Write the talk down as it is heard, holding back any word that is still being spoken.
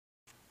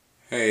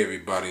Hey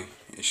everybody,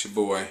 it's your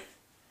boy,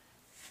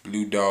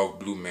 Blue Dog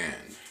Blue Man,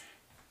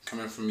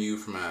 coming from you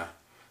from a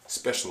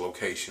special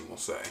location, we'll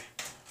say.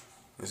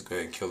 Let's go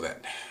ahead and kill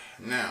that.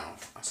 Now,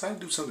 I decided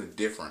to do something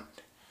different.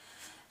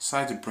 I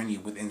decided to bring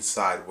you with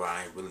inside where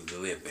I really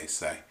live, they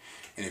say.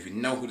 And if you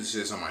know who this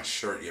is on my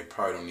shirt, you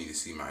probably don't need to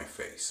see my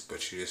face,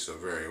 but you're just a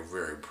very,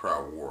 very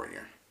proud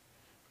warrior.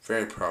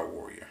 Very proud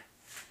warrior.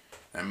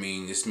 I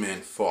mean, this man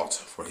fought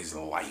for his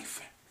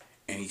life,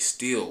 and he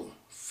still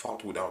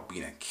fought without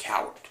being a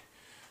coward.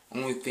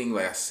 Only thing,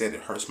 like I said,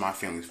 that hurts my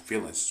family's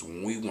feelings is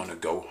when we want to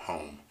go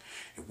home.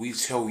 If we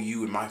tell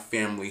you and my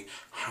family,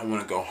 I want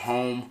to go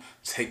home,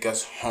 take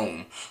us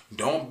home.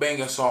 Don't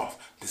bang us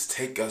off, just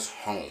take us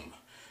home.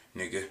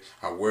 Nigga,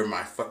 I wear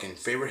my fucking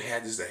favorite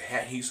hat. This is a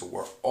hat he used to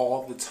wear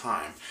all the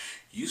time.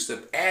 Used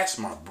to ask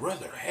my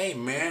brother, hey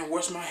man,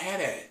 where's my hat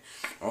at?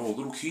 Oh,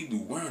 little kid,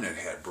 you wearing that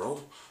hat, bro.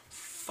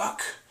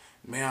 Fuck.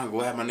 Man, I'm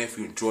glad my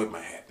nephew enjoyed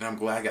my hat. And I'm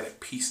glad I got a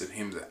piece of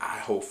him that I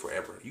hold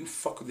forever. You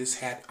fuck with this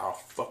hat, I'll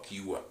fuck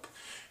you up.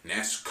 And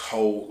that's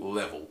cold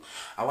level.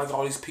 I like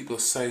all these people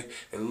say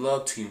they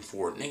love Team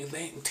Ford.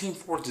 Nigga, Team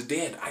Ford's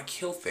dead. I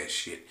killed that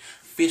shit.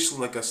 Officially,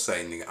 like I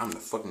say, nigga, I'm the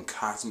fucking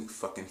cosmic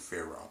fucking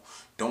pharaoh.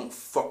 Don't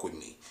fuck with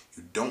me.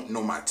 You don't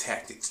know my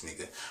tactics,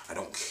 nigga. I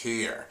don't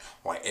care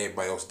like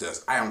everybody else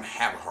does. I don't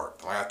have a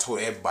heart. Like I told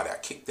everybody, I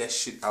kicked that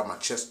shit out of my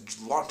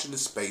chest, launched into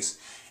space,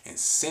 and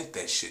sent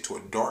that shit to a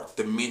dark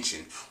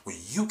dimension where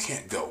you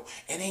can't go.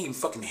 It ain't even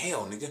fucking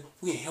hell, nigga.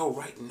 We in hell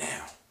right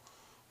now.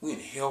 We in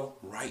hell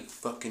right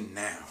fucking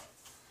now.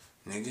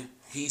 Nigga,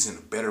 he's in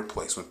a better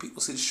place. When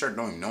people see the shirt,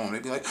 don't even know him, they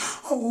be like,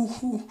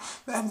 oh,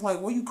 I'm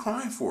like, what are you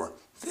crying for?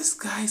 This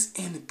guy's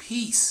in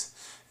peace.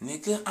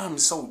 Nigga, I'm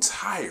so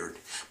tired.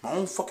 My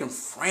own fucking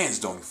friends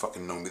don't even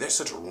fucking know me. They're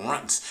such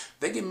runts.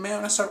 They get mad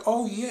when I start,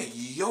 oh yeah,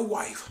 your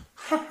wife.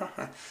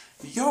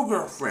 Your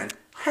girlfriend.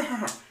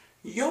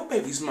 Your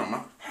baby's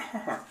mama.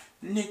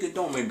 Nigga,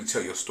 don't make me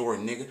tell your story,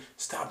 nigga.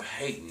 Stop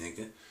hating,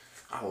 nigga.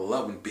 I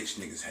love when bitch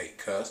niggas hate,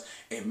 cuz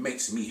it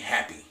makes me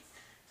happy.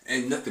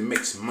 And nothing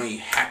makes me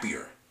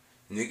happier.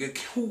 Nigga,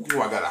 who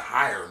do I gotta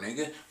hire,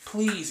 nigga?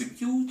 Please, if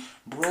you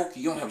broke,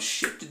 you don't have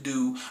shit to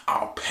do,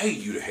 I'll pay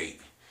you to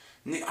hate.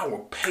 Nigga, I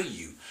will pay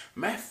you.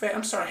 Matter of fact,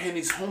 I'm starting having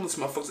these homeless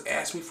motherfuckers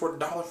ask me for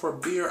 $1 for a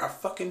beer, a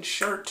fucking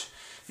shirt.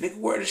 Nigga,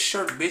 wear the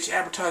shirt, bitch.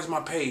 Advertise my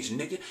page,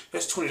 nigga.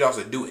 That's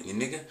 $20 to do it, you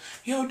nigga.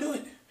 Yo, do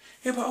it.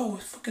 Yeah, but oh,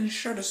 fucking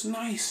shirt is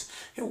nice.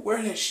 Yo,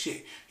 wear that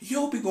shit.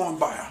 You'll be going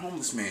by a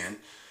homeless man.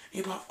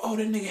 Yeah, but oh,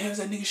 that nigga has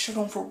that nigga shirt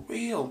on for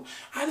real.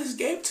 I just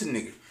gave it to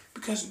nigga.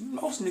 Because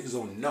most niggas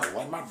don't know.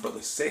 Like my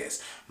brother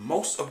says,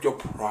 most of your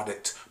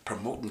product,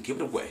 promote and give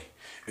it away.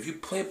 If you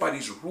play by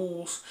these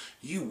rules,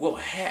 you will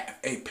have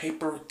a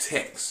paper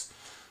text.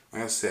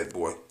 Like I said,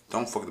 boy,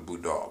 don't fuck the blue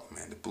dog,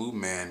 man. The blue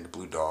man, the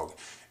blue dog,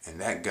 and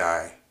that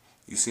guy,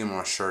 you see him on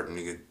my shirt,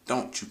 nigga,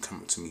 don't you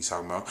come up to me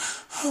talking about,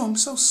 oh, I'm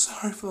so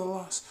sorry for the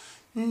loss.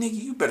 Nigga,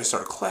 you better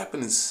start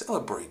clapping and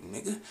celebrating,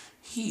 nigga.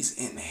 He's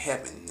in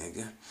heaven,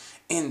 nigga.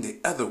 In the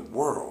other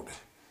world.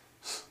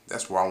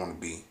 That's where I want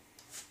to be.